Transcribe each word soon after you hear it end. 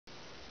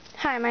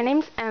Hi, my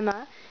name's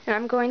Emma, and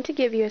I'm going to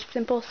give you a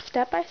simple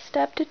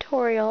step-by-step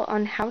tutorial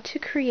on how to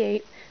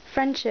create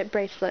friendship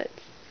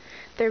bracelets.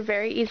 They're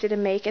very easy to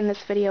make, and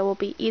this video will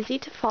be easy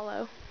to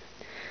follow.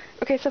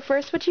 Okay, so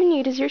first what you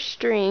need is your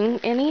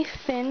string. Any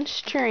thin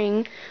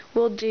string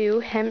will do,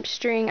 hemp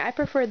string. I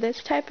prefer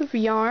this type of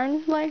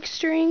yarn-like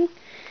string.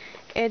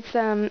 It's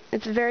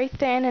very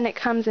thin, and it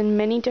comes in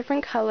many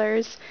different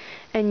colors,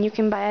 and you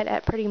can buy it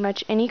at pretty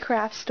much any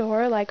craft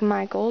store like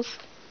Michael's.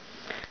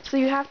 So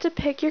you have to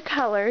pick your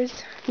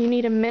colors. You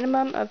need a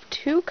minimum of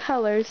 2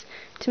 colors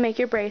to make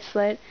your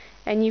bracelet,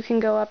 and you can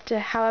go up to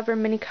however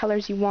many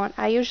colors you want.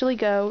 I usually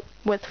go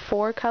with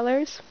 4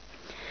 colors.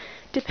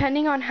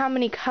 Depending on how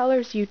many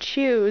colors you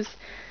choose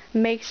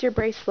makes your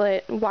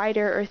bracelet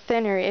wider or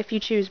thinner. If you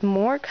choose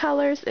more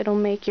colors, it'll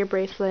make your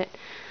bracelet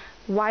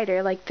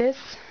wider. Like this,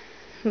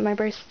 my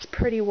bracelet's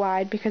pretty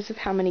wide because of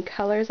how many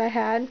colors I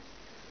had.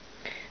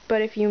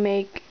 But if you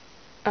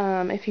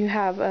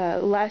have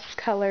less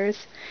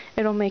colors,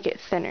 it'll make it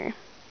thinner.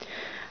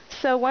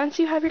 So once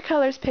you have your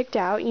colors picked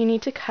out, you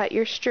need to cut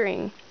your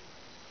string.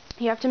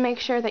 You have to make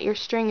sure that your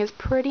string is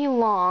pretty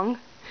long.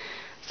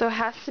 So it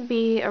has to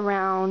be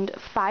around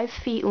 5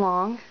 feet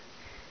long.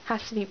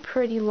 Has to be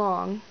pretty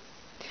long.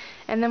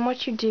 And then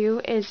what you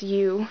do is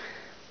you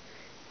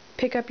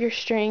pick up your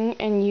string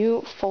and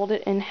you fold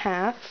it in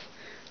half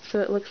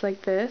so it looks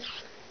like this.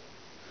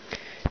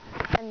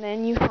 And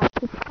then you have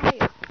to tie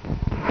it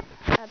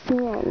at the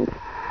end,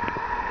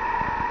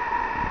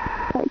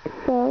 like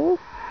so.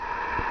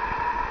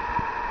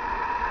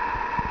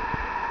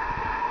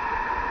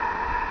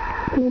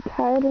 You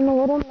tie it in a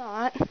little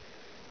knot,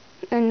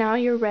 and now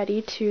you're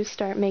ready to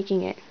start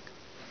making it.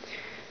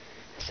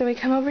 So we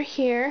come over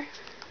here,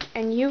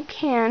 and you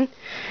can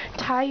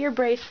tie your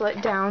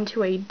bracelet down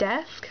to a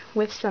desk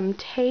with some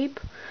tape,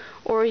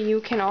 or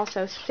you can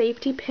also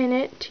safety pin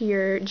it to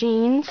your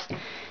jeans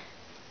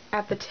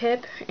at the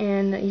tip,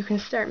 and you can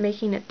start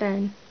making it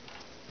then.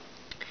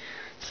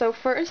 So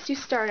first you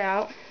start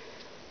out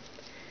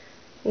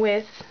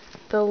with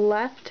the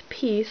left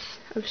piece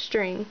of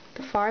string,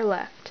 the far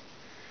left.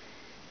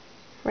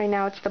 Right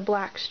now it's the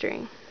black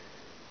string.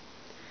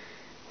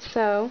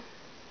 So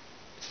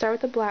start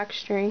with the black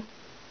string.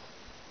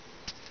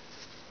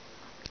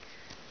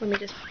 Let me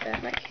just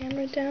set my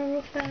camera down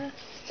real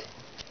fast.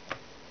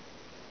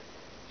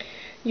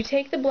 You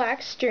take the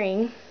black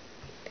string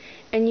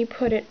and you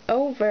put it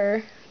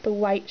over the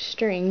white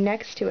string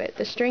next to it,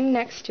 the string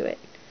next to it.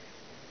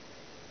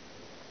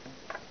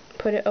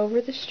 Put it over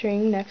the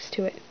string next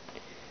to it.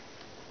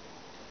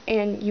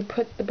 And you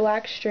put the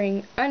black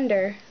string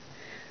under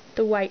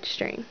the white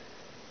string.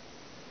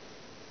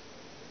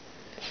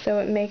 So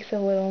it makes a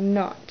little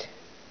knot.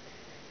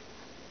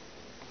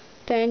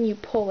 Then you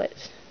pull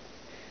it.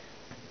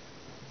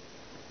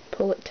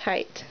 Pull it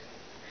tight.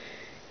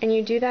 And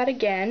you do that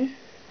again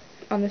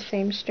on the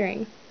same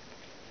string.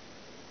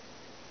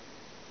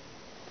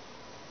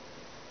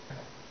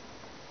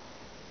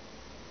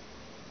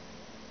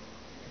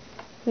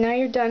 Now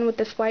you're done with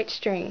this white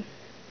string.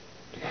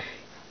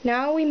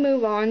 Now we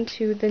move on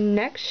to the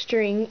next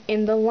string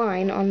in the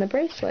line on the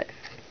bracelet,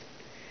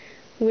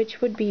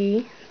 which would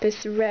be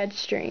this red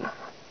string.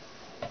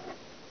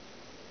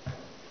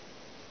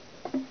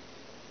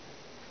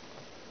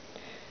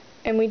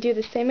 And we do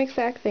the same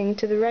exact thing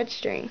to the red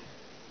string.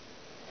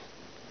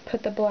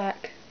 Put the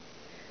black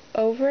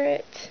over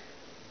it,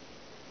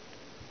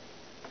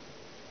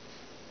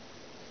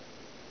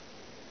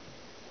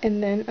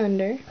 and then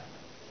under,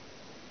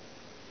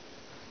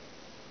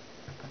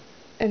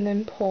 and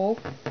then pull,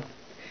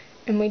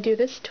 and we do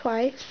this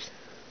twice,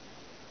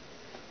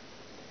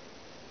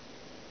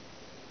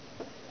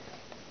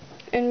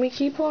 and we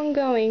keep on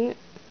going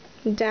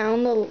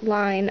down the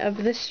line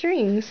of the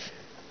strings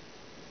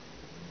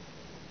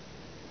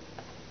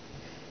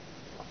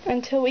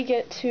until we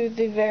get to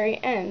the very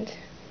end.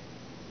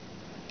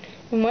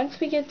 And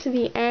once we get to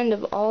the end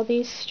of all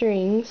these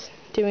strings,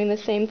 doing the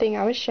same thing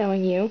I was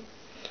showing you,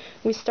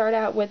 we start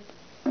out with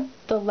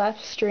the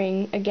left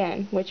string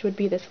again, which would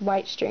be this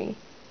white string.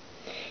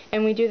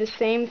 And we do the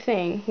same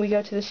thing. We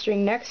go to the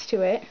string next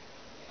to it,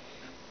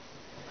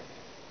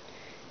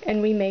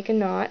 and we make a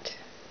knot,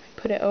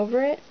 put it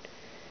over it,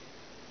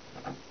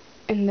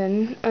 and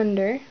then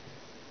under,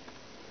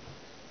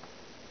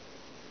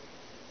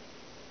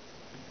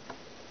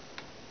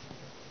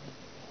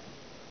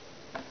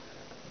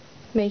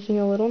 making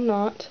a little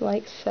knot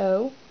like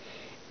so,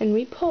 and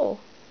we pull.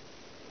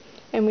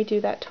 And we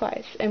do that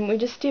twice. And we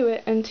just do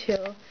it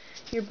until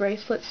your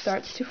bracelet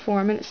starts to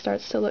form and it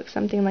starts to look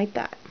something like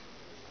that.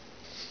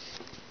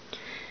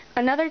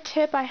 Another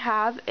tip I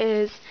have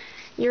is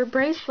your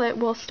bracelet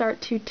will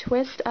start to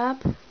twist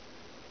up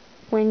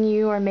when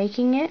you are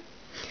making it.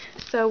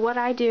 So what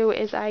I do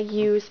is I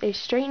use a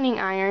straightening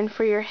iron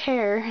for your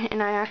hair,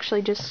 and I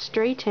actually just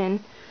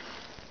straighten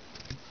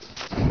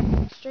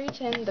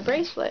the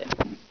bracelet,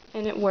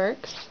 and it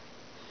works.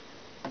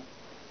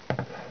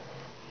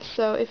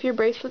 So if your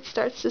bracelet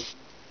starts to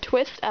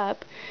twist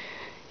up,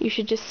 you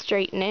should just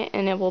straighten it,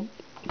 and it will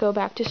go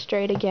back to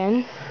straight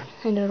again,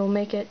 and it'll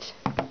make it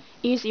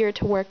easier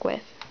to work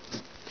with.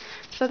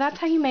 So that's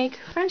how you make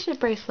friendship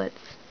bracelets.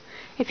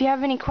 If you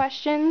have any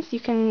questions, you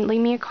can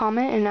leave me a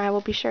comment and I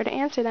will be sure to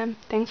answer them.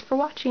 Thanks for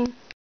watching.